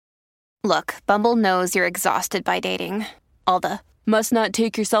Look, Bumble knows you're exhausted by dating. All the must not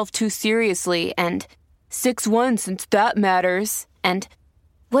take yourself too seriously and 6'1" since that matters. And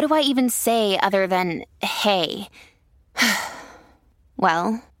what do I even say other than hey?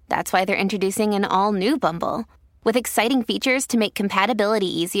 Well, that's why they're introducing an all-new Bumble with exciting features to make compatibility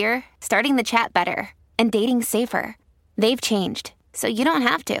easier, starting the chat better, and dating safer. They've changed, so you don't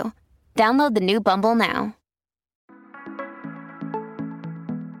have to. Download the new Bumble now.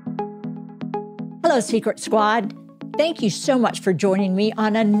 Hello, Secret Squad. Thank you so much for joining me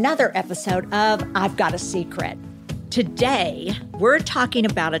on another episode of I've Got a Secret. Today, we're talking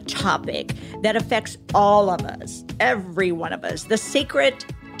about a topic that affects all of us, every one of us, the secret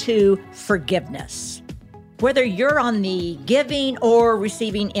to forgiveness. Whether you're on the giving or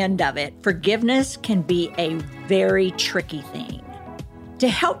receiving end of it, forgiveness can be a very tricky thing. To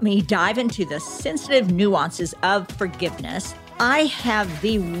help me dive into the sensitive nuances of forgiveness, I have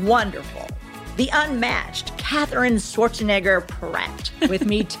the wonderful, the unmatched Catherine Schwarzenegger-Pratt with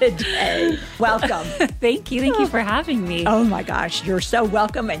me today. Welcome. Thank you. Thank you for having me. Oh my gosh, you're so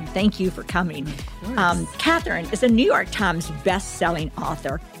welcome and thank you for coming. Catherine is a New York Times best-selling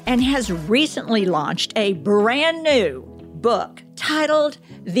author and has recently launched a brand new book titled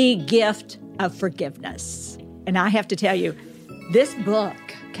The Gift of Forgiveness. And I have to tell you, this book,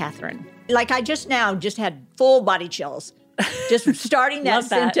 Catherine, like I just had full body chills just starting that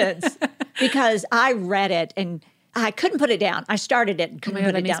sentence because I read it and I couldn't put it down. I started it and couldn't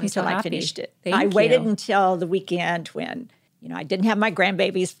put it down until I finished it. I waited until the weekend when, I didn't have my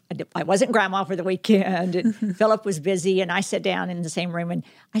grandbabies. I wasn't grandma for the weekend and Philip was busy and I sat down in the same room and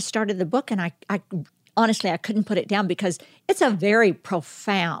I started the book and I honestly, I couldn't put it down because it's a very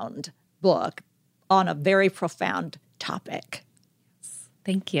profound book on a very profound topic.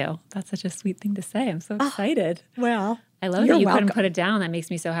 Thank you. That's such a sweet thing to say. I'm so excited. Well, I love that you couldn't put it down. That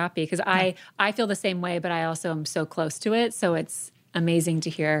makes me so happy because I feel the same way, but I also am so close to it. So it's amazing to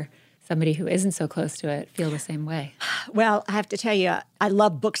hear somebody who isn't so close to it feel the same way. Well, I have to tell you, I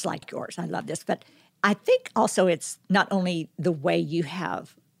love books like yours. I love this. But I think also it's not only the way you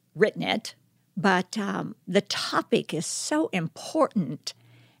have written it, but the topic is so important.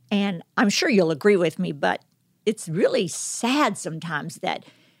 And I'm sure you'll agree with me, but it's really sad sometimes that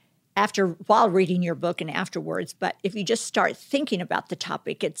while reading your book and afterwards, but if you just start thinking about the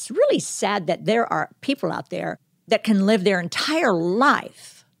topic, it's really sad that there are people out there that can live their entire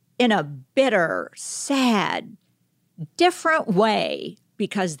life in a bitter, sad, different way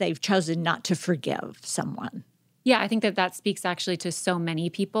because they've chosen not to forgive someone. Yeah, I think that speaks actually to so many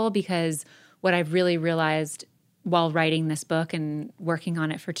people because what I've really realized while writing this book and working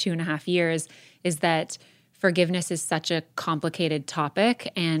on it for 2.5 years is that forgiveness is such a complicated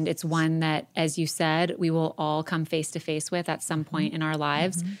topic, and it's one that, as you said, we will all come face to face with at some point in our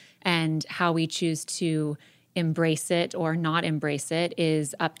lives. Mm-hmm. And how we choose to embrace it or not embrace it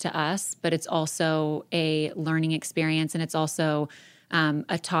is up to us, but it's also a learning experience, and it's also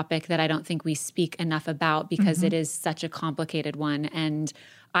a topic that I don't think we speak enough about because it is such a complicated one. And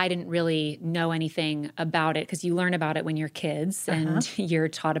I didn't really know anything about it because you learn about it when you're kids and you're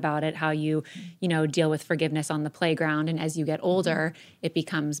taught about it, how you deal with forgiveness on the playground. And as you get older, it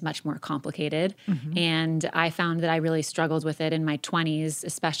becomes much more complicated. And I found that I really struggled with it in my 20s,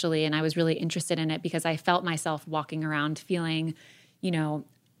 especially. And I was really interested in it because I felt myself walking around feeling,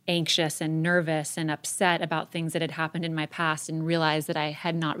 anxious and nervous and upset about things that had happened in my past and realized that I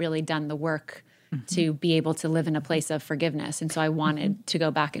had not really done the work to be able to live in a place of forgiveness. And so I wanted to go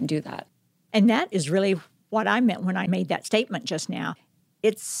back and do that. And that is really what I meant when I made that statement just now.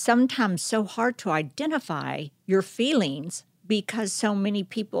 It's sometimes so hard to identify your feelings because so many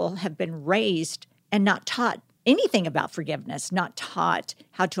people have been raised and not taught anything about forgiveness, not taught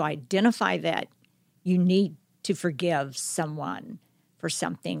how to identify that you need to forgive someone for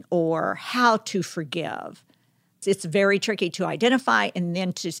something or how to forgive. It's very tricky to identify and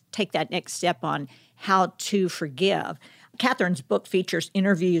then to take that next step on how to forgive. Catherine's book features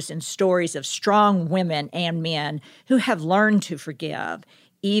interviews and stories of strong women and men who have learned to forgive,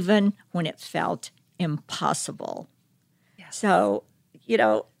 even when it felt impossible. Yes. So,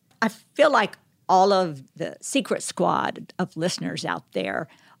 I feel like all of the Secret Squad of listeners out there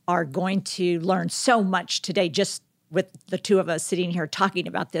are going to learn so much today just with the two of us sitting here talking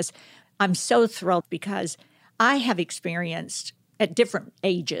about this. I'm so thrilled because I have experienced at different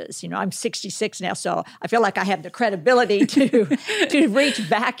ages. I'm 66 now, so I feel like I have the credibility to reach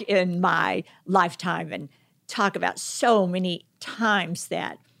back in my lifetime and talk about so many times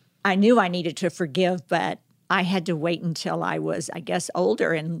that I knew I needed to forgive, but I had to wait until I was, I guess,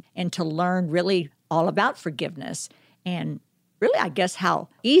 older and to learn really all about forgiveness. And really, I guess, how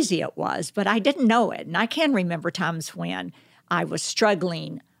easy it was, but I didn't know it. And I can remember times when I was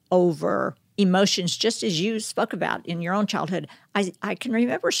struggling over emotions, just as you spoke about in your own childhood. I can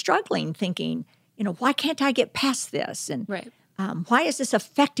remember struggling, thinking, why can't I get past this? And Right. Why is this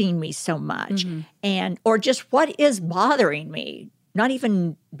affecting me so much? Or just what is bothering me? Not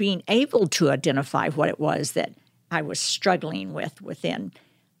even being able to identify what it was that I was struggling with within.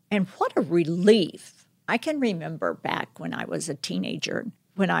 And what a relief. I can remember back when I was a teenager,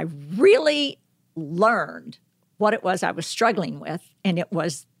 when I really learned what it was I was struggling with, and it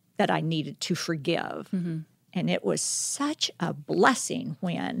was that I needed to forgive. And it was such a blessing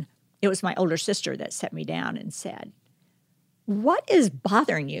when it was my older sister that set me down and said, what is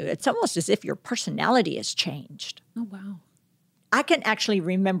bothering you? It's almost as if your personality has changed. Oh, wow. I can actually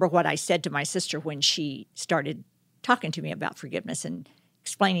remember what I said to my sister when she started talking to me about forgiveness and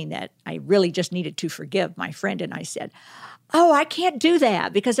explaining that I really just needed to forgive my friend. And I said, oh, I can't do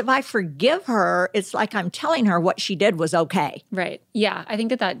that, because if I forgive her, it's like I'm telling her what she did was okay. Right. Yeah. I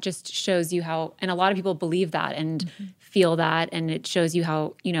think that just shows you how, and a lot of people believe that and feel that. And it shows you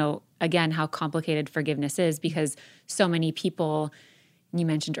how, again, how complicated forgiveness is, because so many people, you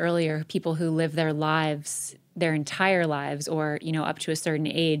mentioned earlier, people who live their lives, their entire lives, or, up to a certain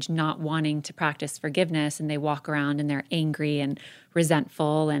age, not wanting to practice forgiveness, and they walk around and they're angry and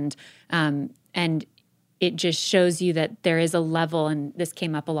resentful. And it just shows you that there is a level, and this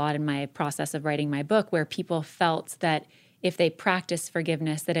came up a lot in my process of writing my book, where people felt that if they practiced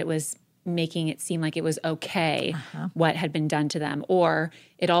forgiveness, that it was making it seem like it was okay what had been done to them. Or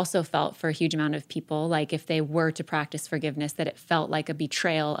it also felt for a huge amount of people like if they were to practice forgiveness, that it felt like a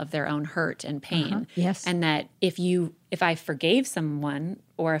betrayal of their own hurt and pain. Yes. And that if I forgave someone,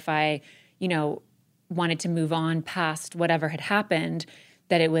 or if I, wanted to move on past whatever had happened,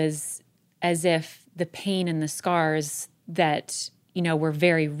 that it was as if the pain and the scars that were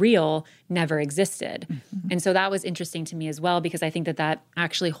very real, never existed. And so that was interesting to me as well, because I think that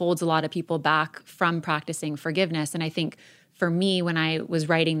actually holds a lot of people back from practicing forgiveness. And I think for me, when I was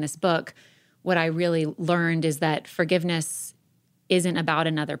writing this book, what I really learned is that forgiveness isn't about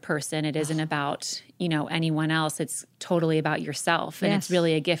another person. It isn't about, anyone else. It's totally about yourself. And it's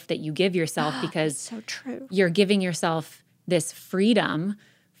really a gift that you give yourself, because so true. You're giving yourself this freedom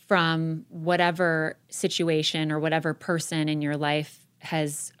from whatever situation or whatever person in your life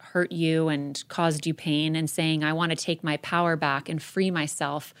has hurt you and caused you pain, and saying, I want to take my power back and free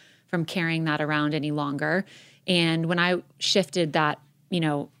myself from carrying that around any longer. And when I shifted that,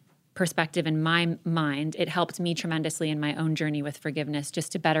 perspective in my mind, it helped me tremendously in my own journey with forgiveness,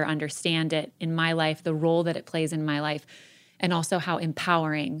 just to better understand it in my life, the role that it plays in my life, and also how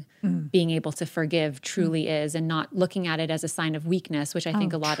empowering being able to forgive truly is, and not looking at it as a sign of weakness, which I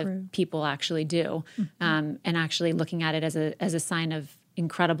think a lot of people actually do, and actually looking at it as a sign of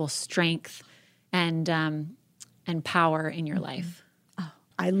incredible strength and power in your life. Oh,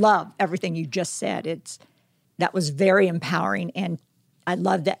 I love everything you just said. That was very empowering, and I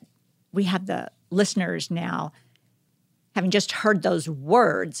love that we have the listeners now, having just heard those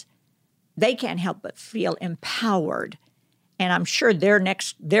words, they can't help but feel empowered. And I'm sure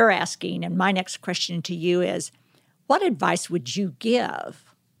they're asking, and my next question to you is, what advice would you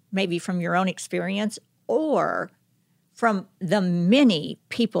give, maybe from your own experience or from the many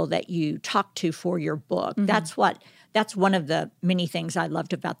people that you talked to for your book? That's one of the many things I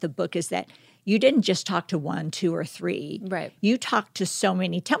loved about the book, is that you didn't just talk to 1, 2, or 3. Right. You talked to so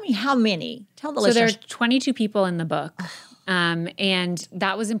many. Tell me how many. Tell the listeners. So there's 22 people in the book. And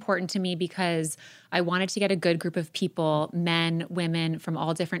that was important to me because I wanted to get a good group of people, men, women from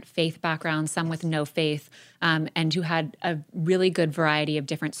all different faith backgrounds, some with no faith, and who had a really good variety of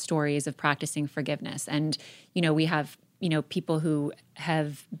different stories of practicing forgiveness. And, we have people who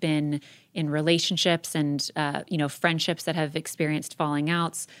have been in relationships and, friendships that have experienced falling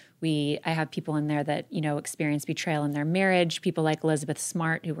outs. I have people in there that, experienced betrayal in their marriage, people like Elizabeth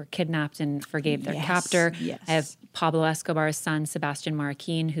Smart, who were kidnapped and forgave their captor. Yes. I have Pablo Escobar's son, Sebastian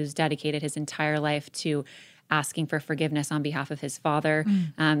Marroquin, who's dedicated his entire life to asking for forgiveness on behalf of his father.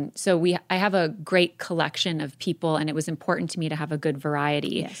 So I have a great collection of people, and it was important to me to have a good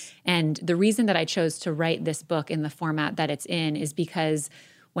variety. Yes. And the reason that I chose to write this book in the format that it's in is because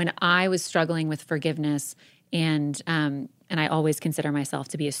when I was struggling with forgiveness, and I always consider myself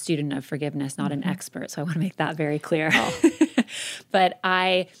to be a student of forgiveness, not an expert, so I want to make that very clear. But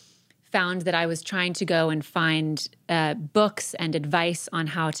I found that I was trying to go and find books and advice on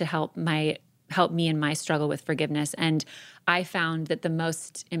how to help me in my struggle with forgiveness. And I found that the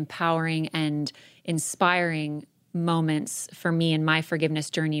most empowering and inspiring moments for me in my forgiveness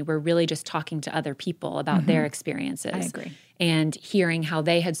journey were really just talking to other people about their experiences. I agree. And hearing how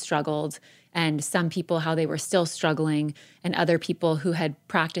they had struggled, and some people how they were still struggling, and other people who had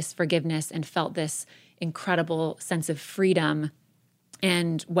practiced forgiveness and felt this incredible sense of freedom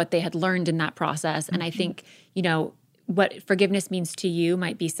and what they had learned in that process. And I think, what forgiveness means to you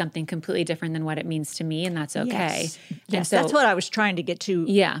might be something completely different than what it means to me, and that's okay. Yes, that's what I was trying to get to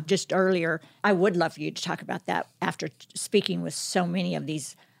just earlier. I would love for you to talk about that after speaking with so many of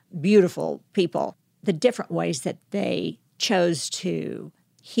these beautiful people, the different ways that they chose to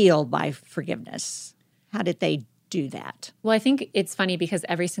heal by forgiveness. How did they do that? Well, I think it's funny because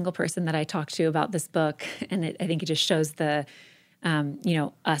every single person that I talk to about this book, and I think it just shows the,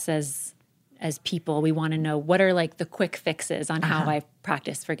 us as people, we want to know what are like the quick fixes on how I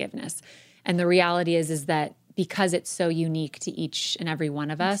practice forgiveness. And the reality is that because it's so unique to each and every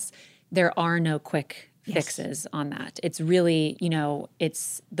one of us, there are no quick fixes on that. It's really,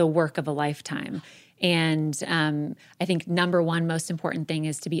 it's the work of a lifetime. And I think number one most important thing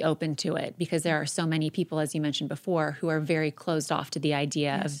is to be open to it, because there are so many people, as you mentioned before, who are very closed off to the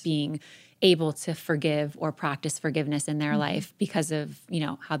idea of being able to forgive or practice forgiveness in their life because of,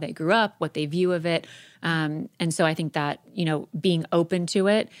 how they grew up, what they view of it. And so I think that, being open to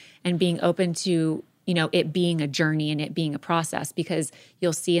it and being open to, it being a journey and it being a process, because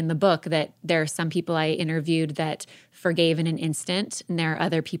you'll see in the book that there are some people I interviewed that forgave in an instant, and there are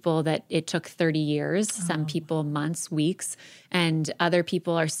other people that it took 30 years, some people months, weeks, and other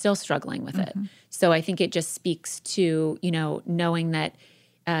people are still struggling with it. So I think it just speaks to, knowing that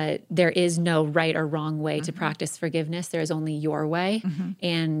there is no right or wrong way to practice forgiveness. There is only your way,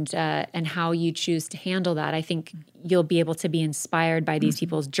 and how you choose to handle that. I think you'll be able to be inspired by these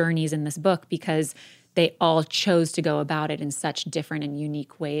people's journeys in this book, because they all chose to go about it in such different and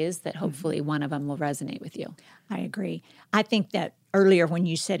unique ways that hopefully one of them will resonate with you. I agree. I think that earlier when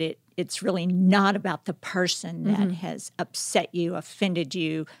you said it's really not about the person that has upset you, offended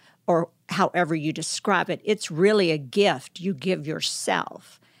you, or however you describe it. It's really a gift you give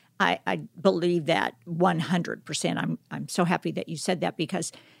yourself. I believe that 100%. I'm so happy that you said that,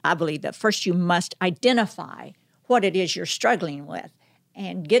 because I believe that first you must identify what it is you're struggling with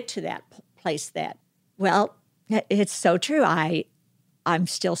and get to that place that, well, it's so true. I'm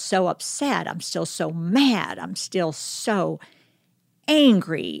still so upset. I'm still so mad. I'm still so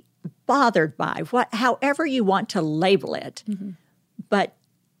angry, bothered by however you want to label it. But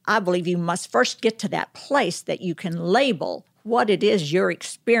I believe you must first get to that place that you can label what it is you're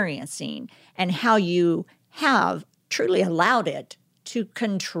experiencing and how you have truly allowed it to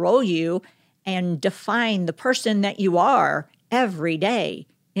control you and define the person that you are every day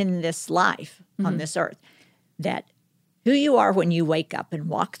in this life on this earth. That who you are when you wake up and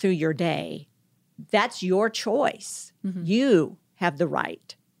walk through your day, that's your choice. You have the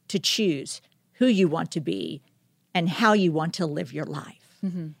right to choose who you want to be and how you want to live your life.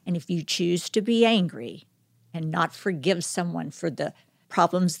 And if you choose to be angry and not forgive someone for the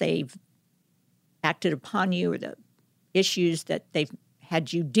problems they've acted upon you or the issues that they've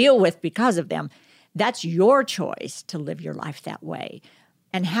had you deal with because of them, that's your choice to live your life that way.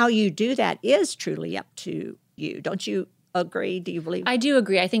 And how you do that is truly up to you. Don't you agree? Do you believe? I do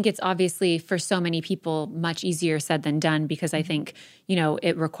agree. I think it's obviously for so many people much easier said than done, because I think,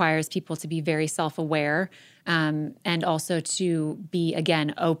 it requires people to be very self-aware, and also to be,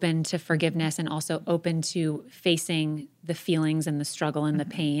 again, open to forgiveness, and also open to facing the feelings and the struggle and the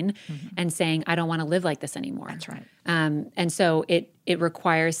pain and saying, I don't want to live like this anymore. That's right. And so it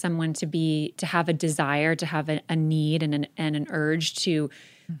requires someone to have a desire, to have a need and an urge to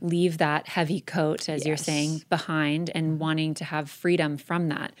leave that heavy coat, as you're saying, behind, and wanting to have freedom from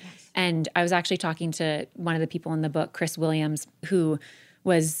that. And I was actually talking to one of the people in the book, Chris Williams, who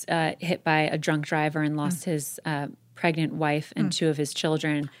was hit by a drunk driver and lost his pregnant wife and two of his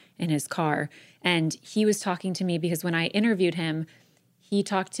children in his car. And he was talking to me because when I interviewed him, he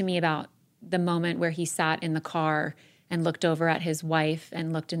talked to me about the moment where he sat in the car and looked over at his wife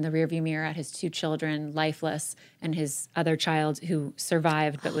and looked in the rearview mirror at his two children, lifeless, and his other child who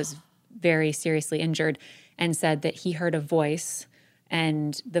survived but was very seriously injured, and said that he heard a voice,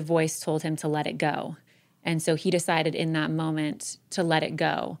 and the voice told him to let it go. And so he decided in that moment to let it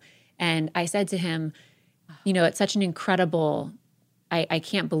go. And I said to him, it's such an incredible, I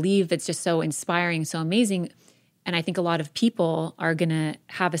can't believe it's just so inspiring, so amazing. And I think a lot of people are going to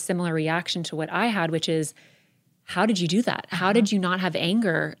have a similar reaction to what I had, which is, how did you do that? How did you not have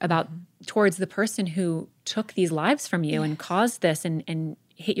anger towards the person who took these lives from you and caused this and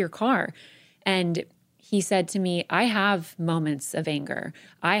hit your car? And he said to me, I have moments of anger.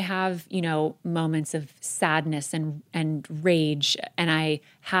 I have, moments of sadness and rage. And I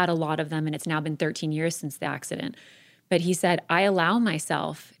had a lot of them, and it's now been 13 years since the accident. But he said, I allow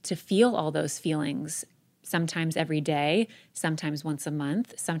myself to feel all those feelings, sometimes every day, sometimes once a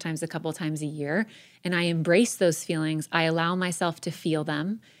month, sometimes a couple times a year. And I embrace those feelings. I allow myself to feel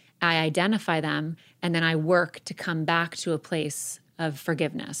them. I identify them, and then I work to come back to a place of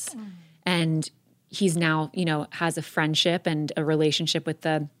forgiveness. And he's now, has a friendship and a relationship with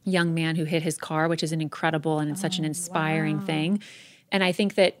the young man who hit his car, which is an incredible and such an inspiring thing. And I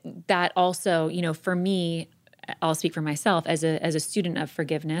think that also, for me, I'll speak for myself as a student of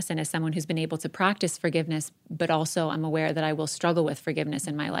forgiveness and as someone who's been able to practice forgiveness, but also I'm aware that I will struggle with forgiveness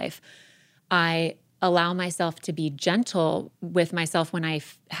in my life. I allow myself to be gentle with myself when I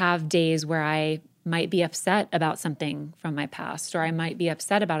have days where I might be upset about something from my past, or I might be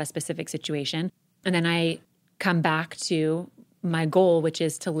upset about a specific situation. And then I come back to my goal, which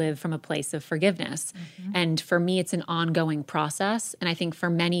is to live from a place of forgiveness. Mm-hmm. And for me, it's an ongoing process. And I think for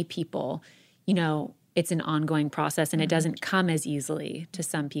many people, it's an ongoing process, and it doesn't come as easily to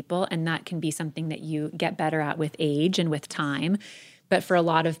some people. And that can be something that you get better at with age and with time. But for a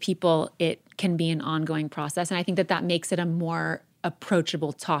lot of people, it can be an ongoing process. And I think that makes it a more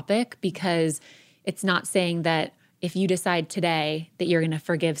approachable topic, because it's not saying that if you decide today that you're going to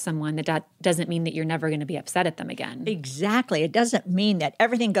forgive someone, that doesn't mean that you're never going to be upset at them again. Exactly. It doesn't mean that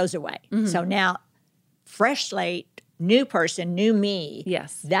everything goes away. Mm-hmm. So now, fresh slate, new person, new me.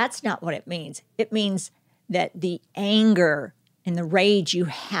 Yes. That's not what it means. It means that the anger and the rage you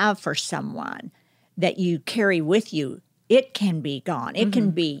have for someone that you carry with you, it can be gone. It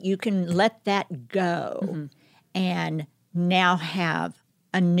can be, you can let that go and now have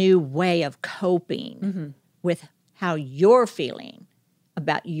a new way of coping with how you're feeling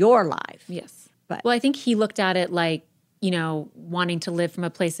about your life. Yes. Well, I think he looked at it like, wanting to live from a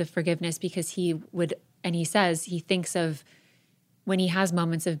place of forgiveness, because he says he thinks of when he has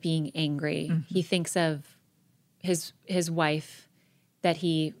moments of being angry, he thinks of his wife that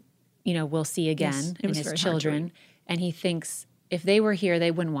he, will see again, and his children. And he thinks, if they were here,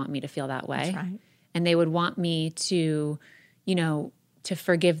 they wouldn't want me to feel that way. That's right. And they would want me to, to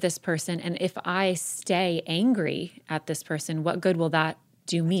forgive this person. And if I stay angry at this person, what good will that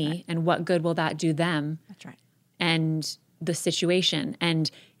do me? Right. And what good will that do them? That's right. And the situation.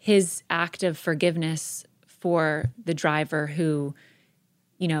 And his act of forgiveness for the driver who,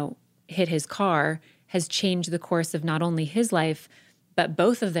 hit his car has changed the course of not only his life, but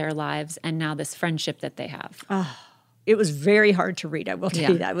both of their lives, and now this friendship that they have. Oh, it was very hard to read. I will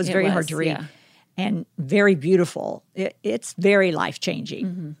tell you that. It was very hard to read. Yeah. And very beautiful. It's very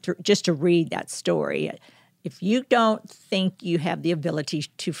life-changing just to read that story. If you don't think you have the ability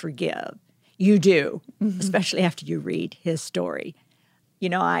to forgive, you do, especially after you read his story.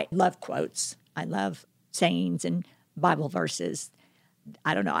 I love quotes. I love sayings and Bible verses.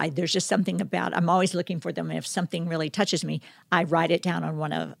 I don't know. There's just something about, I'm always looking for them. And if something really touches me, I write it down on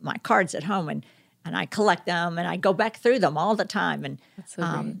one of my cards at home, and I collect them, and I go back through them all the time. And that's so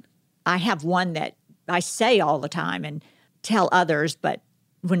great. I have one that I say all the time and tell others, but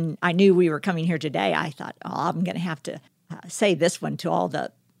when I knew we were coming here today, I thought, I'm going to have to say this one to all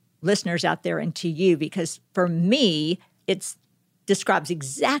the listeners out there and to you, because for me, it describes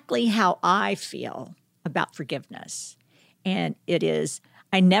exactly how I feel about forgiveness. And it is,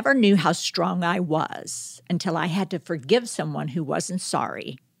 I never knew how strong I was until I had to forgive someone who wasn't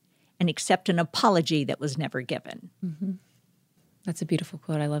sorry and accept an apology that was never given. Mm-hmm. That's a beautiful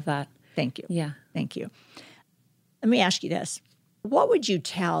quote. I love that. Thank you. Yeah. Thank you. Let me ask you this. What would you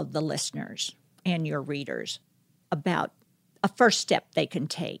tell the listeners and your readers about a first step they can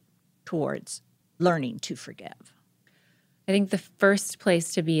take towards learning to forgive? I think the first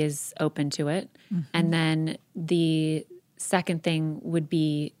place to be is open to it. And then the second thing would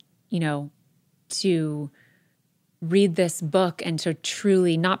be, to read this book and to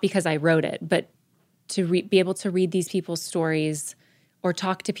truly, not because I wrote it, but to be able to read these people's stories or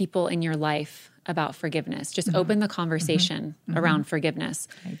talk to people in your life about forgiveness. Just open the conversation around forgiveness.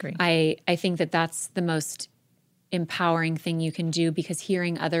 I agree. I think that that's the most empowering thing you can do, because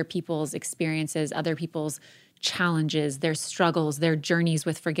hearing other people's experiences, other people's challenges, their struggles, their journeys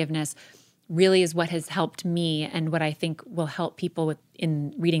with forgiveness really is what has helped me, and what I think will help people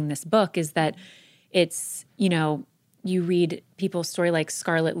in reading this book is that it's, you read people's story like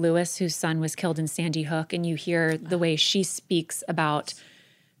Scarlett Lewis, whose son was killed in Sandy Hook, and you hear the way she speaks about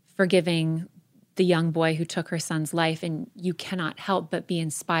forgiving the young boy who took her son's life, and you cannot help but be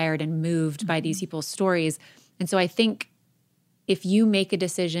inspired and moved by these people's stories. And so I think if you make a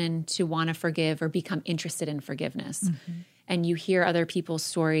decision to want to forgive or become interested in forgiveness, and you hear other people's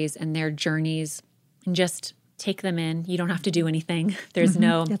stories and their journeys, and just take them in. You don't have to do anything. There's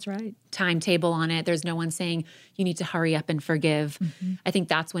no That's right. timetable on it. There's no one saying you need to hurry up and forgive. I think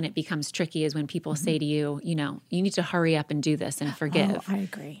that's when it becomes tricky, is when people say to you, you need to hurry up and do this and forgive. Oh, I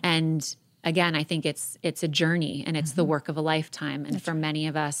agree. And again, I think it's a journey, and it's the work of a lifetime. And for many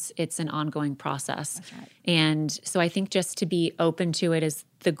of us, it's an ongoing process. That's right. And so I think just to be open to it is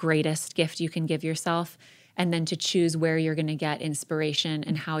the greatest gift you can give yourself. And then to choose where you're going to get inspiration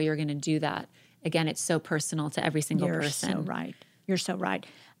and how you're going to do that. Again, it's so personal to every single person. You're so right. You're so right.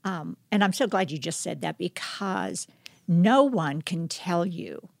 And I'm so glad you just said that, because no one can tell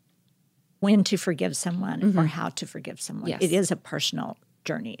you when to forgive someone or how to forgive someone. Yes. It is a personal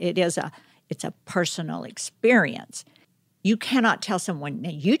journey. It's a personal experience. You cannot tell someone,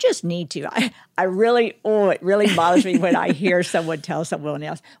 you just need to. It really bothers me when I hear someone tell someone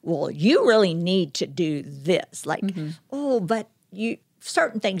else, well, you really need to do this. Like, but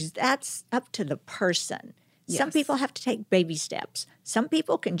certain things, that's up to the person. Yes. Some people have to take baby steps. Some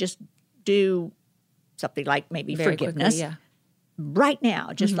people can just do something like maybe Very forgiveness quickly, right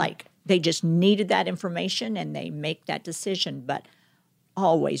now, just like they just needed that information and they make that decision. But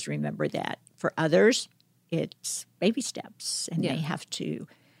always remember that for others, it's baby steps, and they have to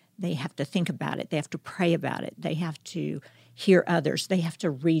think about it. They have to pray about it. They have to hear others. They have to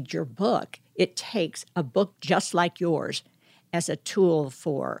read your book. It takes a book just like yours as a tool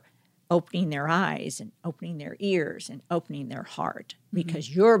for opening their eyes and opening their ears and opening their heart,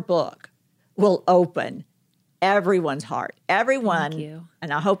 because your book will open everyone's heart. Everyone, Thank you.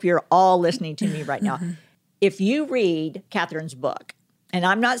 and I hope you're all listening to me right now. If you read Catherine's book, and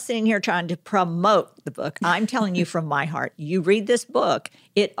I'm not sitting here trying to promote the book, I'm telling you from my heart, you read this book,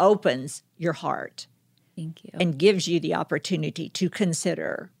 it opens your heart. Thank you. And gives you the opportunity to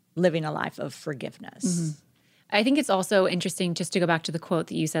consider living a life of forgiveness. I think it's also interesting, just to go back to the quote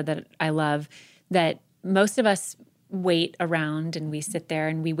that you said that I love, that most of us wait around and we sit there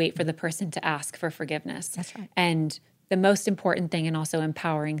and we wait for the person to ask for forgiveness. That's right. And the most important thing and also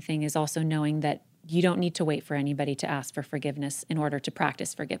empowering thing is also knowing that you don't need to wait for anybody to ask for forgiveness in order to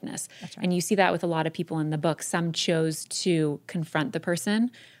practice forgiveness. That's right. And you see that with a lot of people in the book. Some chose to confront the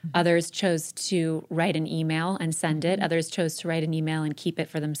person. Others chose to write an email and send it. Others chose to write an email and keep it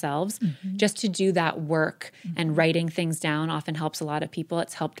for themselves. Just to do that work, and writing things down often helps a lot of people.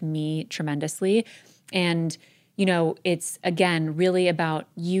 It's helped me tremendously. And it's, again, really about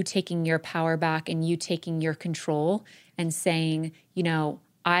you taking your power back and you taking your control and saying,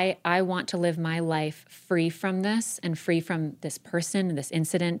 I want to live my life free from this and free from this person, this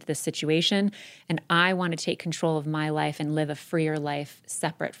incident, this situation. And I want to take control of my life and live a freer life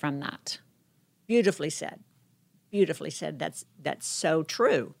separate from that. Beautifully said. Beautifully said. That's so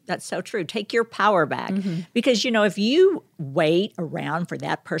true. That's so true. Take your power back. Because, if you wait around for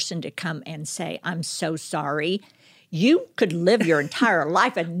that person to come and say, I'm so sorry, you could live your entire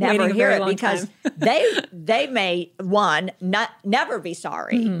life and never Waiting a hear very it, long because time. they may, one, never be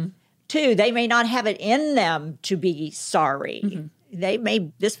sorry. Two, they may not have it in them to be sorry.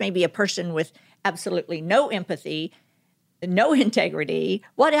 This may be a person with absolutely no empathy, no integrity,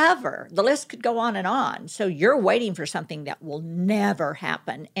 whatever. The list could go on and on. So you're waiting for something that will never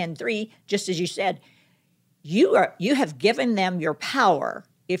happen. And three, just as you said, you have given them your power.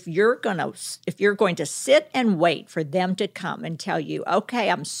 If you're going to sit and wait for them to come and tell you, okay,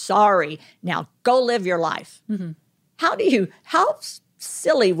 I'm sorry, now go live your life. How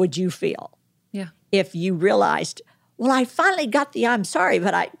silly would you feel if you realized, well, I finally got the I'm sorry,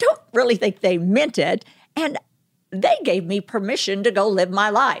 but I don't really think they meant it, and they gave me permission to go live my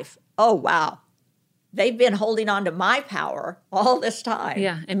life. Oh, wow. They've been holding on to my power all this time.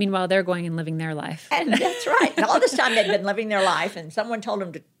 Yeah. And meanwhile, they're going and living their life. And that's right. And all this time they've been living their life, and someone told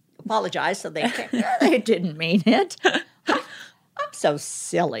them to apologize, so they can't. They didn't mean it. I'm so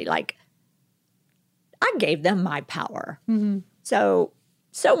silly. Like, I gave them my power. So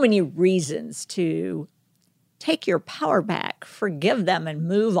many reasons to take your power back, forgive them, and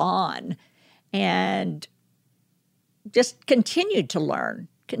move on. And just continue to learn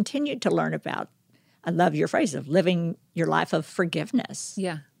about, I love your phrase of living your life of forgiveness.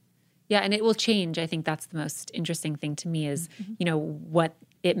 Yeah. Yeah. And it will change. I think that's the most interesting thing to me is, what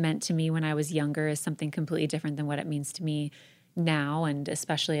it meant to me when I was younger is something completely different than what it means to me now. And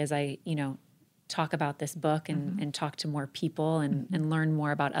especially as I, talk about this book and talk to more people and learn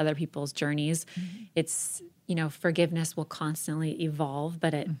more about other people's journeys, it's, forgiveness will constantly evolve,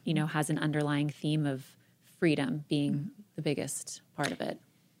 but it, has an underlying theme of freedom being the biggest part of it.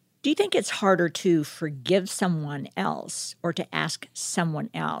 Do you think it's harder to forgive someone else or to ask someone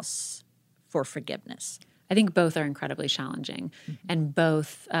else for forgiveness? I think both are incredibly challenging, and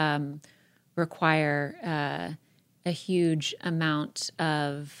both require a huge amount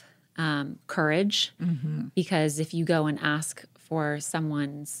of courage, because if you go and ask for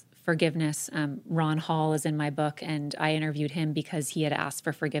someone's forgiveness, Ron Hall is in my book, and I interviewed him because he had asked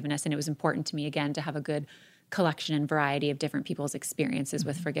for forgiveness, and it was important to me, again, to have a good collection and variety of different people's experiences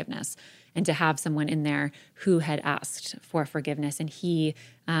with forgiveness, and to have someone in there who had asked for forgiveness. And he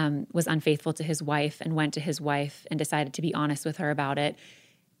was unfaithful to his wife and went to his wife and decided to be honest with her about it,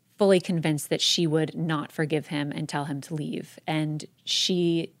 fully convinced that she would not forgive him and tell him to leave. And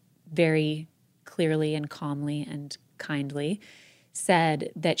she very clearly and calmly and kindly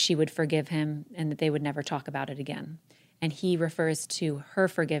said that she would forgive him and that they would never talk about it again. And he refers to her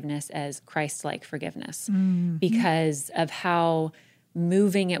forgiveness as Christ-like forgiveness because of how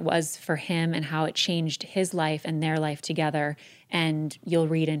moving it was for him and how it changed his life and their life together. And you'll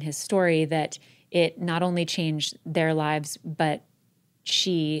read in his story that it not only changed their lives, but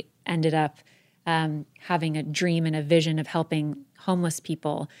she ended up having a dream and a vision of helping homeless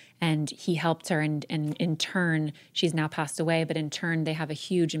people, and he helped her, and in turn, she's now passed away, but in turn, they have a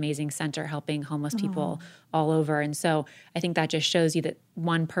huge, amazing center helping homeless people all over. And so I think that just shows you that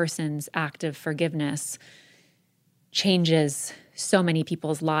one person's act of forgiveness changes so many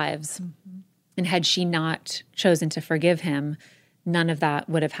people's lives. And had she not chosen to forgive him, none of that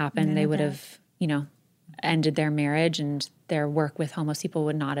would have happened. They would have, ended their marriage, and their work with homeless people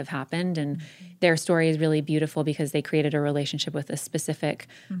would not have happened. And their story is really beautiful because they created a relationship with a specific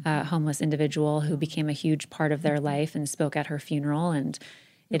homeless individual who became a huge part of their life and spoke at her funeral. And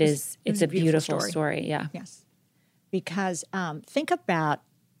it's a beautiful story. Yeah. Yes. Because think about,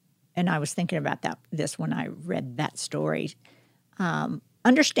 and I was thinking about this when I read that story,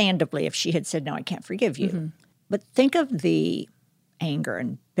 understandably, if she had said, no, I can't forgive you. But think of the anger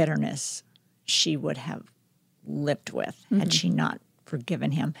and bitterness she would have lived with had she not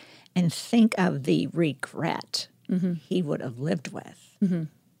forgiven him. And think of the regret he would have lived with.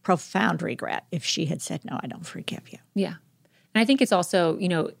 Profound regret if she had said, no, I don't forgive you. Yeah. And I think it's also,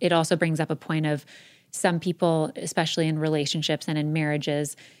 it also brings up a point of some people, especially in relationships and in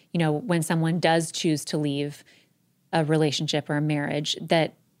marriages, when someone does choose to leave a relationship or a marriage,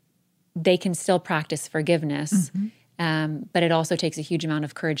 that they can still practice forgiveness. But it also takes a huge amount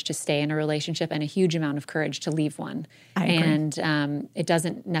of courage to stay in a relationship and a huge amount of courage to leave one. I agree. And it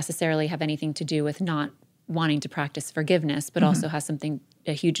doesn't necessarily have anything to do with not wanting to practice forgiveness, but also has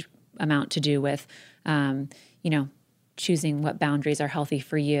a huge amount to do with, choosing what boundaries are healthy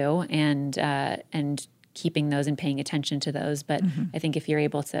for you and keeping those and paying attention to those. But I think if you're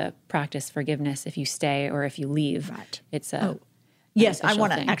able to practice forgiveness, if you stay or if you leave, it's a yes. I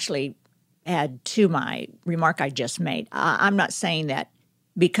want to actually add to my remark I just made. I'm not saying that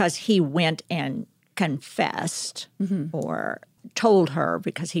because he went and confessed or told her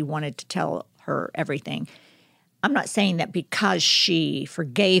because he wanted to tell her everything. I'm not saying that because she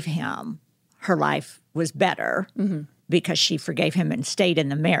forgave him, her life was better because she forgave him and stayed in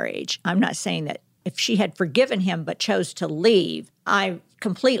the marriage. I'm not saying that if she had forgiven him but chose to leave, I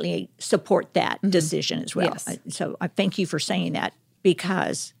completely support that decision as well. Yes. So I thank you for saying that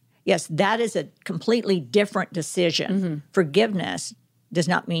because yes, that is a completely different decision. Forgiveness does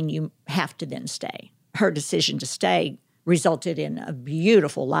not mean you have to then stay. Her decision to stay resulted in a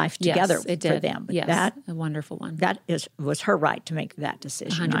beautiful life together for them. But yes, a wonderful one. That was her right to make that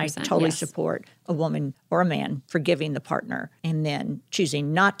decision. 100%, I totally support a woman or a man forgiving the partner and then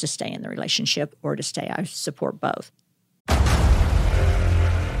choosing not to stay in the relationship or to stay. I support both.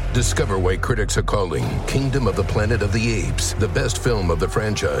 Discover why critics are calling Kingdom of the Planet of the Apes the best film of the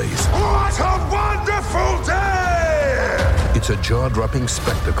franchise. What a wonderful day! It's a jaw-dropping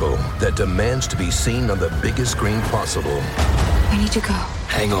spectacle that demands to be seen on the biggest screen possible. I need to go.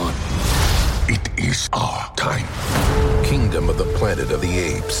 Hang on. It is our time. Kingdom of the Planet of the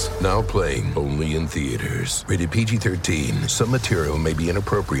Apes. Now playing only in theaters. Rated PG-13. Some material may be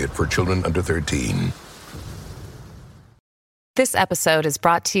inappropriate for children under 13. This episode is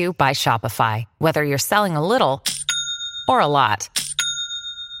brought to you by Shopify. Whether you're selling a little or a lot,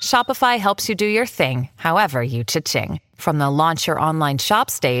 Shopify helps you do your thing, however you cha-ching. From the launch your online shop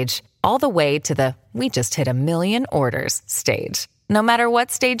stage, all the way to the we just hit 1 million orders stage. No matter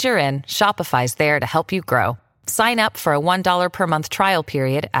what stage you're in, Shopify's there to help you grow. Sign up for a $1 per month trial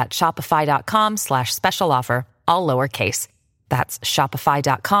period at shopify.com/special offer, all lowercase. That's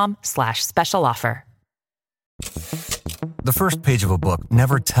shopify.com/special offer. The first page of a book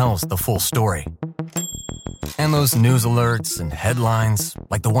never tells the full story. And those news alerts and headlines,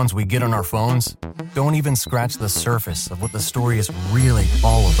 like the ones we get on our phones, don't even scratch the surface of what the story is really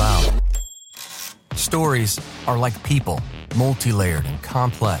all about. Stories are like people, multi-layered and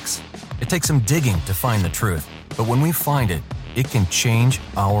complex. It takes some digging to find the truth, but when we find it, it can change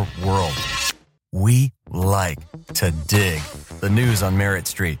our world. We like to dig. The news on Merritt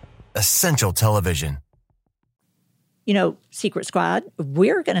Street. Essential television. You know, Secret Squad,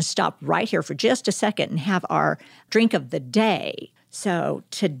 we're going to stop right here for just a second and have our drink of the day. So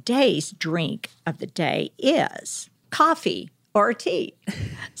today's drink of the day is coffee or tea.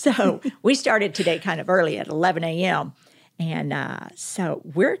 So we started today kind of early at 11 a.m. And so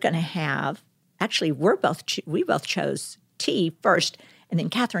we're going to have, actually, we both chose tea first, and then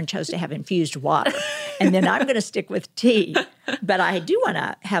Catherine chose to have infused water. And then I'm going to stick with tea. But I do want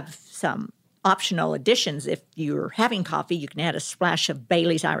to have some optional additions. If you're having coffee, you can add a splash of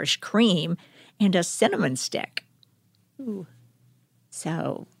Bailey's Irish Cream and a cinnamon stick. Ooh.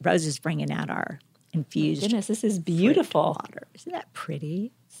 So Rose is bringing out our infused. Goodness, this is beautiful. Water. Isn't that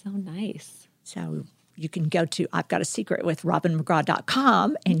pretty? So nice. So you can go to I've Got a Secret with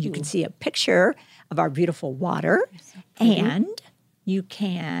RobinMcGraw.com and you can see a picture of our beautiful water. So and you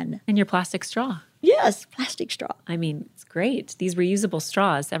can. And your plastic straw. Yes, plastic straw. I mean, it's great. These reusable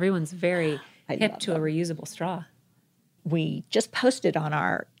straws. Everyone's very hip to a reusable straw. We just posted on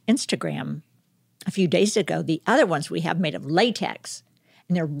our Instagram a few days ago the other ones we have made of latex.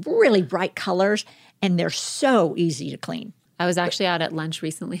 And they're really bright colors, and they're so easy to clean. I was actually out at lunch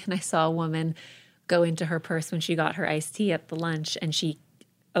recently, and I saw a woman go into her purse when she got her iced tea at the lunch, and she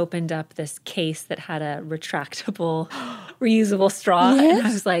opened up this case that had a retractable, reusable straw. Yes. And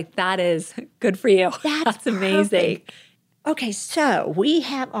I was like, that is good for you. That's amazing. Perfect. Okay, so we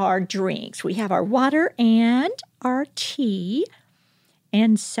have our drinks. We have our water and our tea.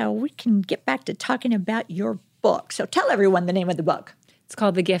 And so we can get back to talking about your book. So tell everyone the name of the book. It's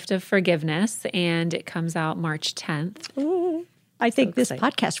called The Gift of Forgiveness, and it comes out March 10th. Ooh. I think this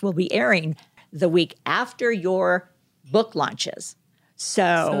podcast will be airing the week after your book launches.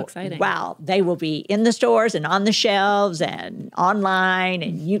 So exciting. Wow, they will be in the stores and on the shelves and online,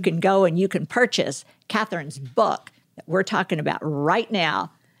 and you can go and you can purchase Catherine's book that we're talking about right now.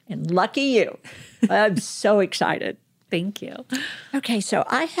 And lucky you. I'm so excited. Thank you. Okay, so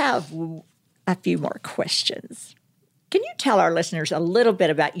I have a few more questions. Can you tell our listeners a little bit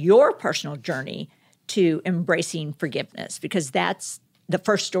about your personal journey to embracing forgiveness? Because that's the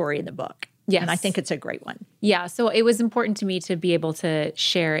first story in the book. Yes. And I think it's a great one. Yeah. So it was important to me to be able to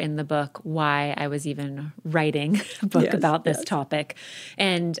share in the book why I was even writing a book about this topic.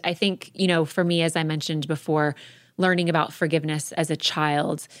 And I think, for me, as I mentioned before, learning about forgiveness as a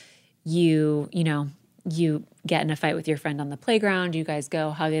child, you get in a fight with your friend on the playground, you guys go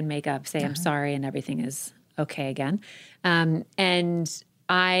hug and make up, say, I'm sorry, and everything is okay again. And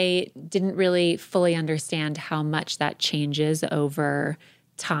I didn't really fully understand how much that changes over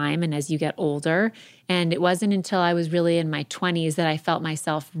time and as you get older. And it wasn't until I was really in my 20s that I felt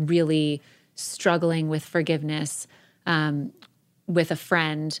myself really struggling with forgiveness with a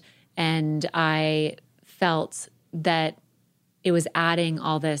friend. And I felt that it was adding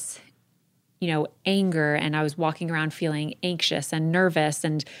all this, anger, and I was walking around feeling anxious and nervous.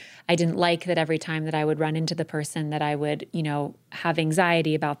 And I didn't like that every time that I would run into the person that I would, have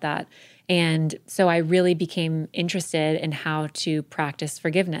anxiety about that. And so I really became interested in how to practice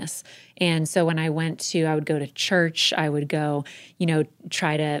forgiveness. And so when I would go to church, I would go,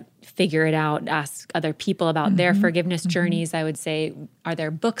 try to figure it out, ask other people about their forgiveness journeys. I would say, are there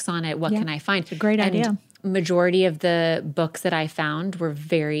books on it? What can I find? It's a great idea. Majority of the books that I found were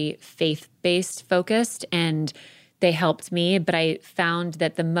very faith-based focused, and they helped me. But I found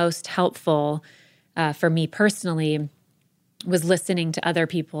that the most helpful for me personally was listening to other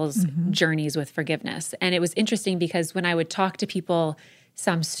people's journeys with forgiveness. And it was interesting because when I would talk to people,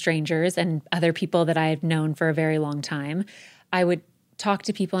 some strangers and other people that I had known for a very long time, I would talk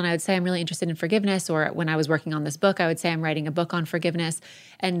to people and I would say, I'm really interested in forgiveness. Or when I was working on this book, I would say, I'm writing a book on forgiveness.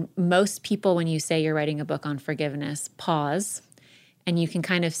 And most people, when you say you're writing a book on forgiveness, pause, and you can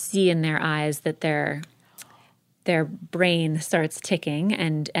kind of see in their eyes that their brain starts ticking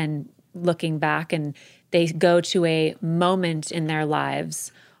and looking back, and they go to a moment in their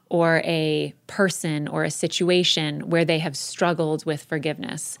lives or a person or a situation where they have struggled with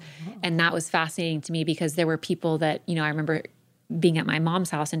forgiveness. And that was fascinating to me because there were people that, I remember being at my mom's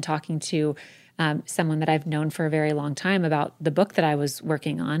house and talking to someone that I've known for a very long time about the book that I was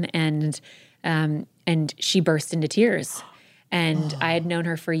working on. And she burst into tears. And I had known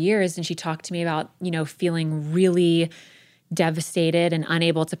her for years, and she talked to me about, feeling really devastated and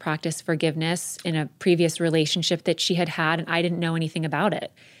unable to practice forgiveness in a previous relationship that she had, and I didn't know anything about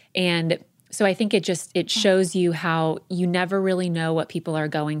it. And so I think it shows you how you never really know what people are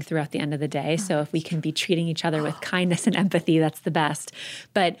going through at the end of the day. So if we can be treating each other with kindness and empathy, that's the best.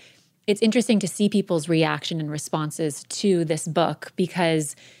 But it's interesting to see people's reaction and responses to this book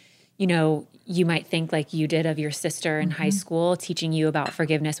because, you know, you might think like you did of your sister in high school teaching you about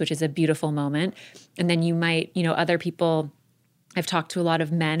forgiveness, which is a beautiful moment. And then you might, you know, other people, I've talked to a lot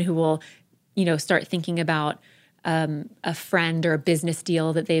of men who will, you know, start thinking about a friend or a business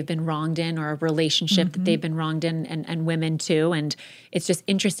deal that they've been wronged in or a relationship that they've been wronged in, and women too. And it's just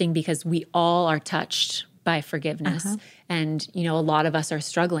interesting because we all are touched by forgiveness. And, you know, a lot of us are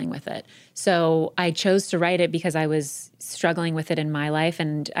struggling with it. So I chose to write it because I was struggling with it in my life.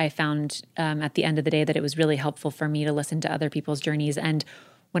 And I found at the end of the day that it was really helpful for me to listen to other people's journeys. And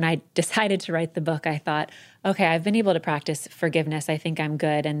when I decided to write the book, I thought, okay, I've been able to practice forgiveness. I think I'm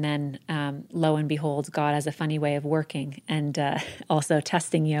good. And then lo and behold, God has a funny way of working and also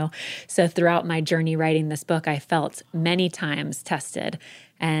testing you. So throughout my journey writing this book, I felt many times tested.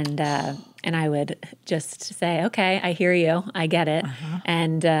 And I would just say, okay, I hear you, I get it,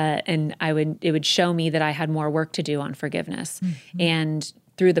 and it would show me that I had more work to do on forgiveness. And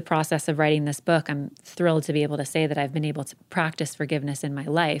through the process of writing this book, I'm thrilled to be able to say that I've been able to practice forgiveness in my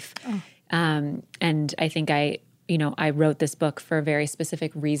life. And I think I wrote this book for a very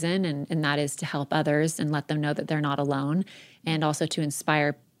specific reason, and that is to help others and let them know that they're not alone, and also to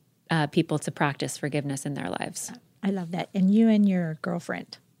inspire people to practice forgiveness in their lives. I love that. And you and your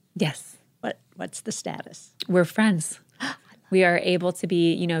girlfriend, Yes. what's the status? We're friends. We are able to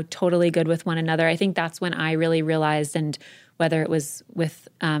be, you know, totally good with one another. I think that's when I really realized, and whether it was with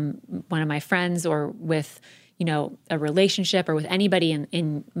one of my friends or with, you know, a relationship or with anybody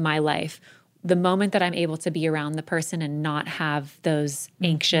in my life, the moment that I'm able to be around the person and not have those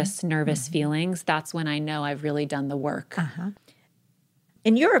anxious, nervous feelings, that's when I know I've really done the work.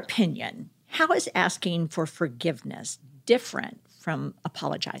 In your opinion, how is asking for forgiveness different from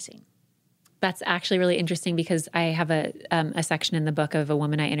apologizing? That's actually really interesting because I have a section in the book of a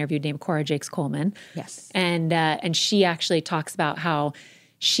woman I interviewed named Cora Jakes Coleman. Yes. And she actually talks about how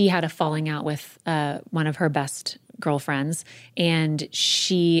she had a falling out with one of her best girlfriends, and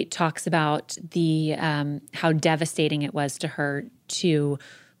she talks about the how devastating it was to her to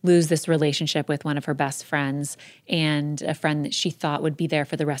lose this relationship with one of her best friends and a friend that she thought would be there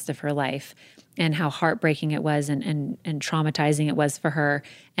for the rest of her life, and how heartbreaking it was and traumatizing it was for her.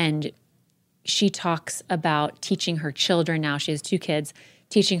 And she talks about teaching her children, now she has 2 kids,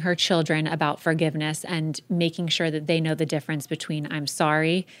 teaching her children about forgiveness and making sure that they know the difference between I'm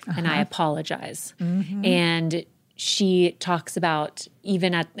sorry and I apologize. And she talks about,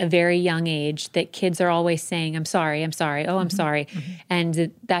 even at a very young age, that kids are always saying, I'm sorry, oh, I'm sorry.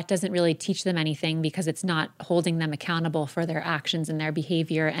 And that doesn't really teach them anything because it's not holding them accountable for their actions and their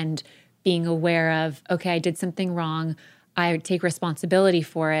behavior and being aware of, okay, I did something wrong, I take responsibility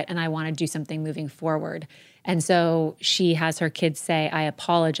for it, and I want to do something moving forward. And so she has her kids say, I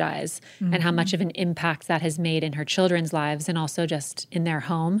apologize, and how much of an impact that has made in her children's lives and also just in their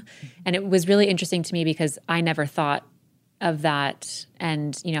home. And it was really interesting to me because I never thought of that,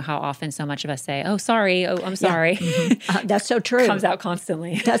 and you know how often so much of us say, oh, sorry, oh, I'm sorry. That's so true. Comes out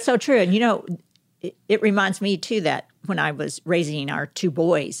constantly. That's so true. And you know, it reminds me too that when I was raising our 2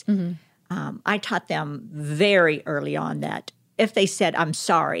 boys, I taught them very early on that if they said, I'm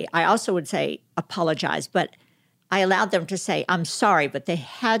sorry, I also would say apologize, but I allowed them to say, I'm sorry, but they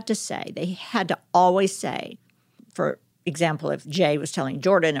had to always say, for example, if Jay was telling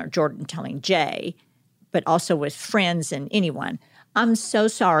Jordan or Jordan telling Jay, but also with friends and anyone, I'm so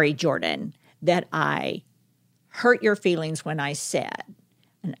sorry, Jordan, that I hurt your feelings when I said,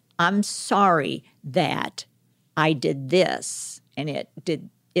 and I'm sorry that I did this and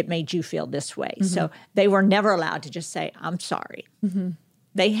it made you feel this way. So they were never allowed to just say, I'm sorry.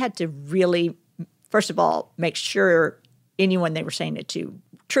 They had to really, first of all, make sure anyone they were saying it to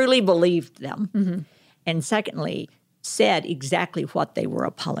truly believed them. And secondly, said exactly what they were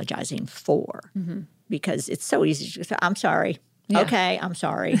apologizing for. Because it's so easy to say, I'm sorry. Yeah. Okay, I'm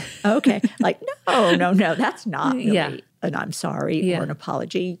sorry. Okay. Like, no, that's not really an I'm sorry or an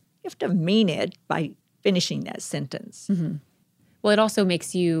apology. You have to mean it by finishing that sentence. Well, it also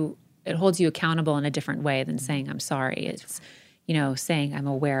it holds you accountable in a different way than saying I'm sorry. It's, you know, saying I'm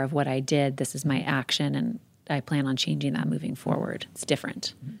aware of what I did. This is my action, and I plan on changing that moving forward. It's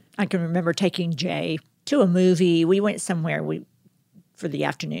different. I can remember taking Jay to a movie. We went somewhere for the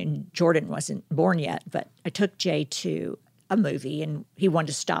afternoon. Jordan wasn't born yet, but I took Jay to a movie, and he wanted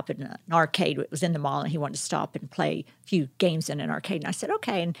to stop in an arcade. It was in the mall, and he wanted to stop and play a few games in an arcade. And I said,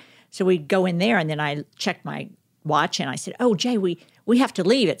 okay. And so we go in there, and then I checked my watch, and I said, oh, Jay, we have to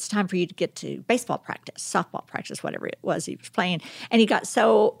leave. It's time for you to get to baseball practice, softball practice, whatever it was he was playing. And he got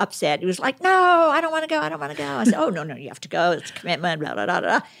so upset. He was like, no, I don't want to go. I don't want to go. I said, oh, no, you have to go. It's a commitment, blah, blah, blah,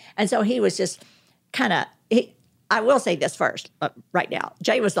 blah. And so he was just kind of, I will say this first, right now.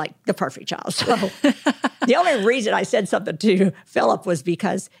 Jay was like the perfect child. So the only reason I said something to Philip was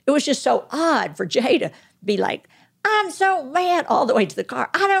because it was just so odd for Jay to be like, I'm so mad all the way to the car.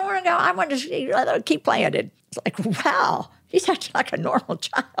 I don't want to go. I want to keep playing it. It's like, wow, he's acting like a normal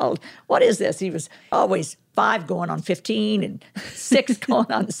child. What is this? He was always 5 going on 15 and 6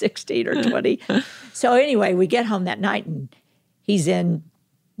 going on 16 or 20. So anyway, we get home that night, and he's in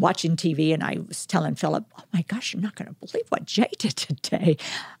watching TV, and I was telling Philip, oh my gosh, you're not going to believe what Jay did today.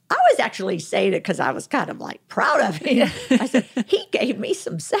 I was actually saying it because I was kind of like proud of him. I said, he gave me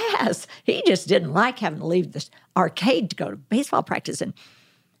some sass. He just didn't like having to leave this arcade to go to baseball practice.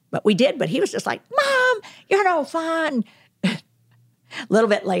 But we did, but he was just like, Mom, you're no fun. A little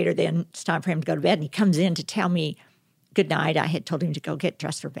bit later, then it's time for him to go to bed, and he comes in to tell me good night. I had told him to go get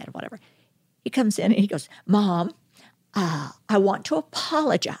dressed for bed, whatever. He comes in and he goes, Mom, I want to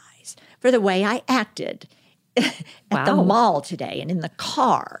apologize for the way I acted at the mall today and in the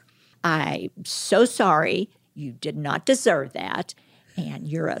car. I'm so sorry. You did not deserve that. And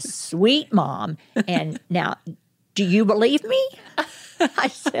you're a sweet mom. And now, do you believe me? I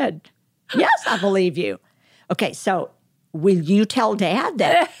said, yes, I believe you. Okay, so will you tell Dad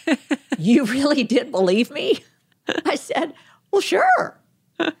that you really did believe me? I said, well, sure.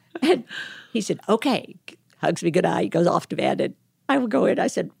 And he said, okay. Hugs me goodnight. He goes off to bed, and I would go in. I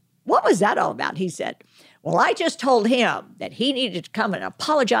said, what was that all about? He said, well, I just told him that he needed to come and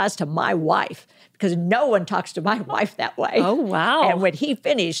apologize to my wife because no one talks to my wife that way. Oh, wow. And when he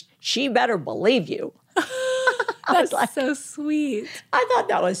finished, she better believe you. I was like, so sweet. I thought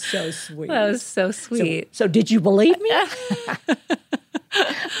that was so sweet. That was so sweet. So did you believe me?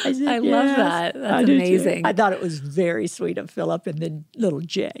 I love that. That's amazing. I thought it was very sweet of Philip, and then little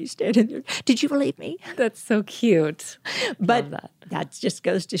Jay standing there. Did you believe me? That's so cute. But that just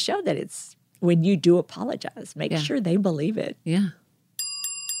goes to show that it's when you do apologize, make sure they believe it. Yeah.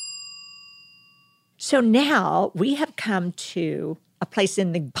 So now we have come to a place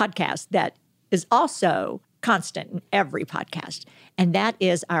in the podcast that is also constant in every podcast, and that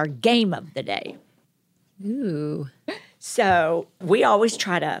is our game of the day. Ooh. So we always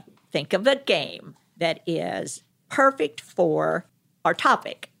try to think of a game that is perfect for our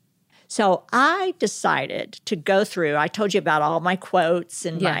topic. So I decided to go through, I told you about all my quotes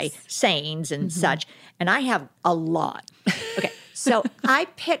and my sayings and such, and I have a lot. Okay, so I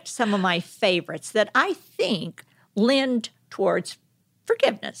picked some of my favorites that I think lend towards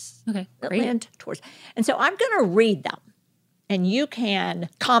forgiveness. Okay, great. Lend towards. And so I'm going to read them, and you can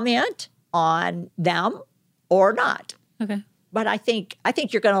comment on them or not. Okay. But I think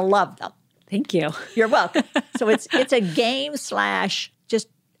you're going to love them. Thank you. You're welcome. So it's a game / just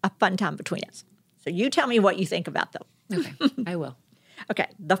a fun time between us. So you tell me what you think about them. Okay, I will. Okay,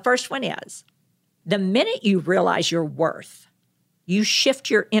 the first one is, the minute you realize your worth, you shift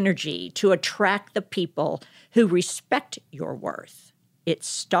your energy to attract the people who respect your worth. It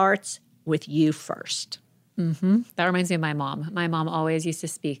starts with you first. Mm-hmm. That reminds me of my mom. My mom always used to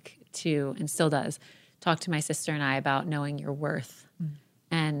speak to, and still does, talk to my sister and I about knowing your worth. Mm.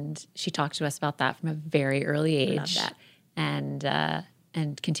 And she talked to us about that from a very early age. I love that.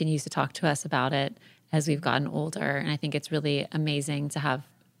 And continues to talk to us about it as we've gotten older. And I think it's really amazing to have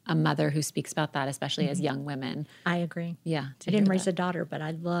a mother who speaks about that, especially as young women. I agree. Yeah. I didn't raise a daughter, but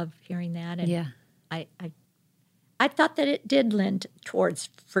I love hearing that. And yeah. I thought that it did lend towards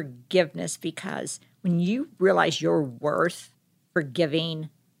forgiveness, because when you realize your worth, forgiving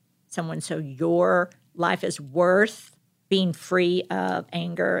someone, so your life is worth being free of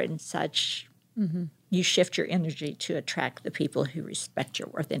anger and such, you shift your energy to attract the people who respect your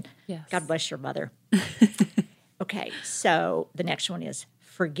worth. And God bless your mother. Okay, so the next one is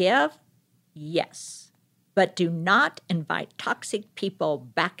forgive, yes, but do not invite toxic people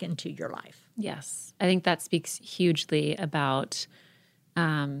back into your life. Yes, I think that speaks hugely about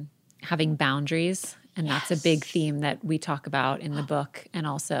having boundaries. And that's a big theme that we talk about in the book, and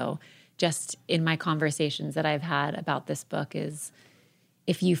also just in my conversations that I've had about this book is,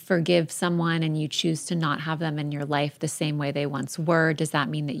 if you forgive someone and you choose to not have them in your life the same way they once were, does that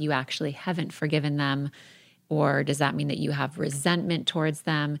mean that you actually haven't forgiven them? Or does that mean that you have resentment towards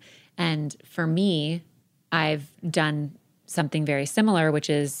them? And for me, I've done something very similar, which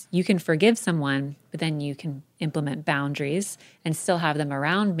is you can forgive someone, but then you can implement boundaries and still have them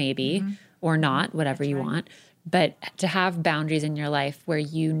around maybe or not, whatever you want. But to have boundaries in your life where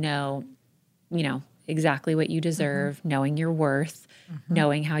you know exactly what you deserve, knowing your worth,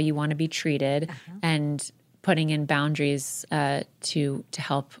 knowing how you want to be treated, and putting in boundaries to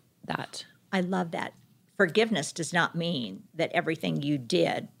help that. I love that. Forgiveness does not mean that everything you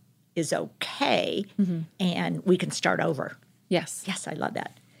did is okay and we can start over. Yes. Yes, I love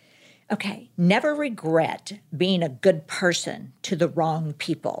that. Okay. Never regret being a good person to the wrong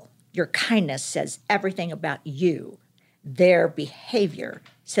people. Your kindness says everything about you. Their behavior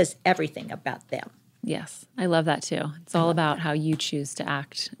says everything about them. Yes. I love that too. It's all about how you choose to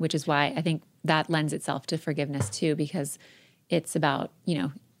act, which is why I think that lends itself to forgiveness too, because it's about,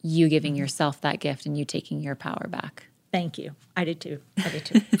 you giving yourself that gift and you taking your power back. Thank you. I did too.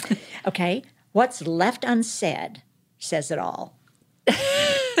 Okay. What's left unsaid says it all.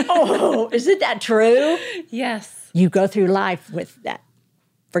 Oh, isn't that true? Yes. You go through life with that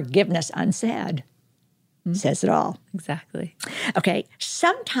forgiveness unsaid. Says it all. Exactly. Okay.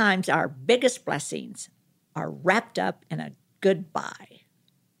 Sometimes our biggest blessings are wrapped up in a goodbye.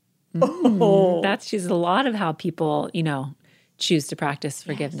 That's just a lot of how people, choose to practice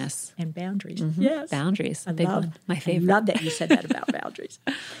forgiveness. And boundaries. Yes. Boundaries. Big one. My favorite. I love that you said that about boundaries.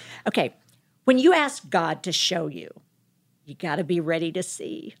 Okay. When you ask God to show you, you got to be ready to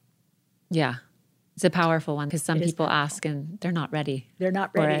see. Yeah. It's a powerful one because some people ask and they're not ready. They're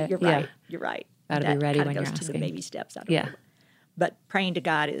not ready. You're right. Yeah. You're right. Got to be ready when you're asking. asking. To the baby steps. Yeah. But praying to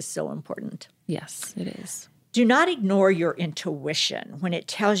God is so important. Yes, it is. Do not ignore your intuition when it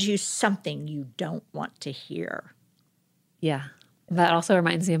tells you something you don't want to hear. Yeah. That also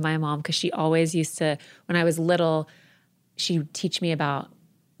reminds me of my mom because she always used to, when I was little, she would teach me about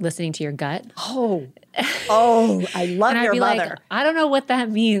listening to your gut. Oh, I love and your I'd be mother. like, I don't know what that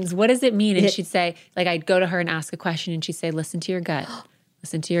means. What does it mean? And she'd say, I'd go to her and ask a question and she'd say, listen to your gut.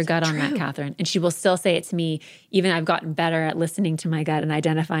 Listen to your gut on that, Catherine. And she will still say it to me, even I've gotten better at listening to my gut and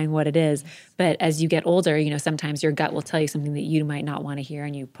identifying what it is. But as you get older, sometimes your gut will tell you something that you might not want to hear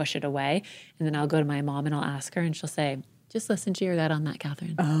and you push it away. And then I'll go to my mom and I'll ask her and she'll say, just listen to your gut on that,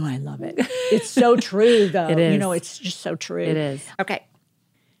 Catherine. Oh, I love it. It's so true, though. It is. It's just so true. It is. Okay.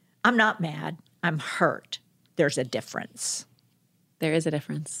 I'm not mad. I'm hurt. There's a difference. There is a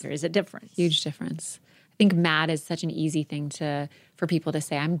difference. There is a difference. Huge difference. I think mad is such an easy thing for people to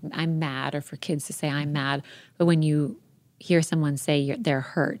say, I'm mad, or for kids to say, I'm mad. But when you hear someone say they're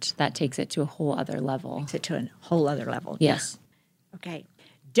hurt, that takes it to a whole other level. Takes it to a whole other level. Yes. Okay.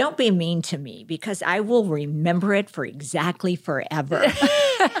 Don't be mean to me because I will remember it for exactly forever.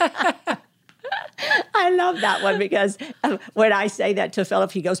 I love that one because when I say that to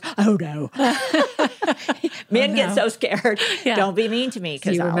Philip, he goes, oh no. Men get so scared. Yeah. Don't be mean to me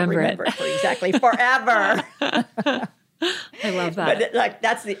because I'll remember it for exactly forever. I love that. But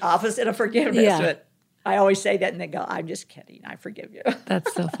that's the opposite of forgiveness. Yeah. But I always say that and they go, I'm just kidding. I forgive you.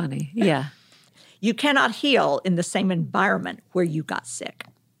 That's so funny. Yeah. You cannot heal in the same environment where you got sick.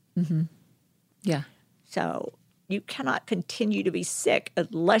 Mm-hmm. Yeah. So you cannot continue to be sick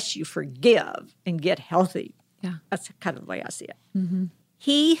unless you forgive and get healthy. Yeah. That's kind of the way I see it. Mm-hmm.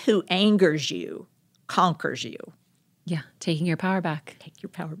 He who angers you conquers you. Yeah. Taking your power back. Take your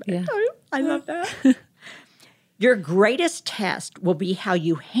power back. Yeah. Oh, I love that. Your greatest test will be how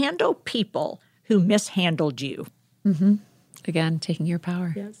you handle people who mishandled you. Mm-hmm. Again, taking your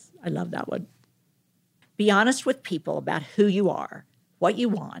power. Yes, I love that one. Be honest with people about who you are, what you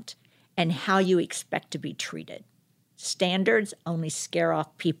want, and how you expect to be treated. Standards only scare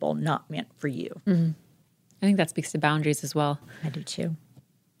off people not meant for you. Mm-hmm. I think that speaks to boundaries as well. I do too.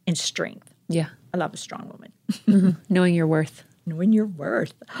 And strength. Yeah. I love a strong woman. Mm-hmm. Knowing your worth. Knowing your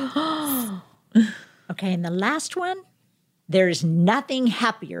worth. Okay, and the last one, there's nothing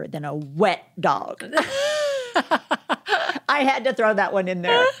happier than a wet dog. I had to throw that one in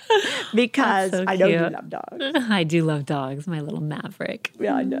there because so I know you cute. love dogs. I do love dogs, my little Maverick.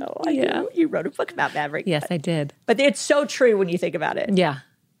 Yeah, I know. I do. You wrote a book about Maverick. Yes, I did. But it's so true when you think about it. Yeah.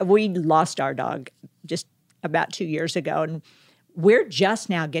 We lost our dog just about 2 years ago, and we're just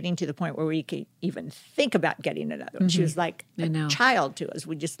now getting to the point where we can even think about getting another one. She was like a child to us.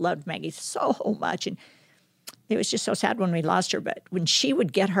 We just loved Maggie so much, and it was just so sad when we lost her. But when she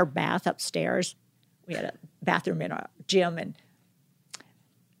would get her bath upstairs, we had a bathroom in our gym, and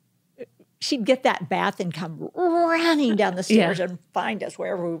she'd get that bath and come running down the stairs and find us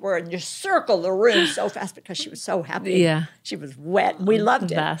wherever we were and just circle the room so fast because she was so happy. Yeah. She was wet, and we loved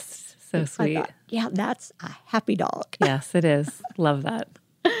The it. best. So sweet. I thought, yeah, that's a happy dog. Yes, it is. Love that.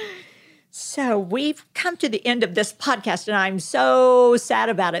 So we've come to the end of this podcast, and I'm so sad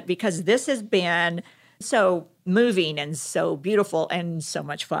about it because this has been so moving and so beautiful and so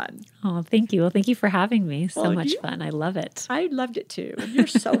much fun. Oh, thank you. Well, thank you for having me. So much fun. I love it. I loved it too. You're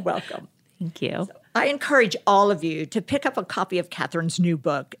so welcome. Thank you. So I encourage all of you to pick up a copy of Catherine's new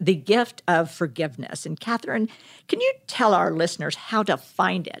book, The Gift of Forgiveness. And Catherine, can you tell our listeners how to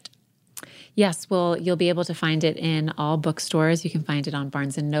find it? Yes, well, you'll be able to find it in all bookstores. You can find it on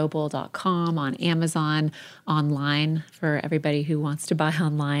barnesandnoble.com, on Amazon, online for everybody who wants to buy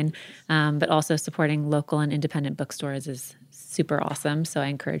online. But also supporting local and independent bookstores is super awesome. So I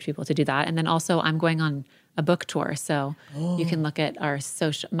encourage people to do that. And then also I'm going on a book tour. So you can look at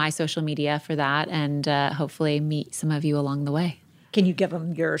my social media for that and hopefully meet some of you along the way. Can you give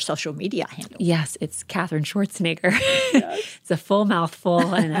them your social media handle? Yes, it's Catherine Schwarzenegger. Yes. It's a full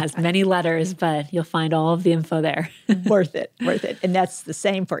mouthful and has many letters, but you'll find all of the info there. Worth it. And that's the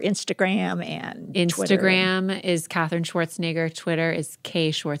same for Instagram and Instagram Twitter. Is Catherine Schwarzenegger. Twitter is K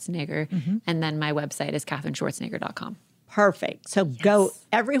Schwarzenegger. Mm-hmm. And then my website is CatherineSchwarzenegger.com. Perfect. So go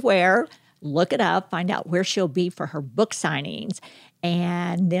everywhere, look it up, find out where she'll be for her book signings,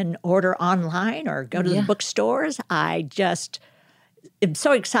 and then order online or go to the bookstores. I'm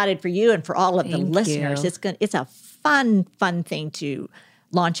so excited for you and for all of the listeners. It's a fun thing to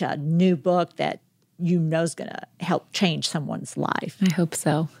launch a new book that you know is going to help change someone's life. I hope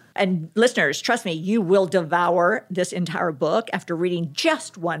so. And listeners, trust me, you will devour this entire book after reading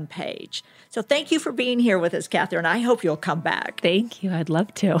just one page. So thank you for being here with us, Catherine. I hope you'll come back. Thank you. I'd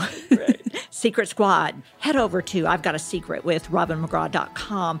love to. Right. Secret Squad, head over to I've Got a Secret with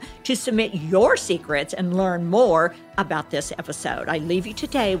RobinMcGraw.com to submit your secrets and learn more about this episode. I leave you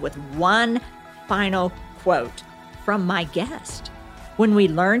today with one final quote from my guest. When we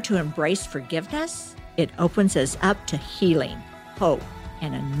learn to embrace forgiveness, it opens us up to healing, hope,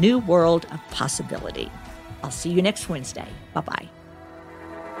 and a new world of possibility. I'll see you next Wednesday. Bye-bye.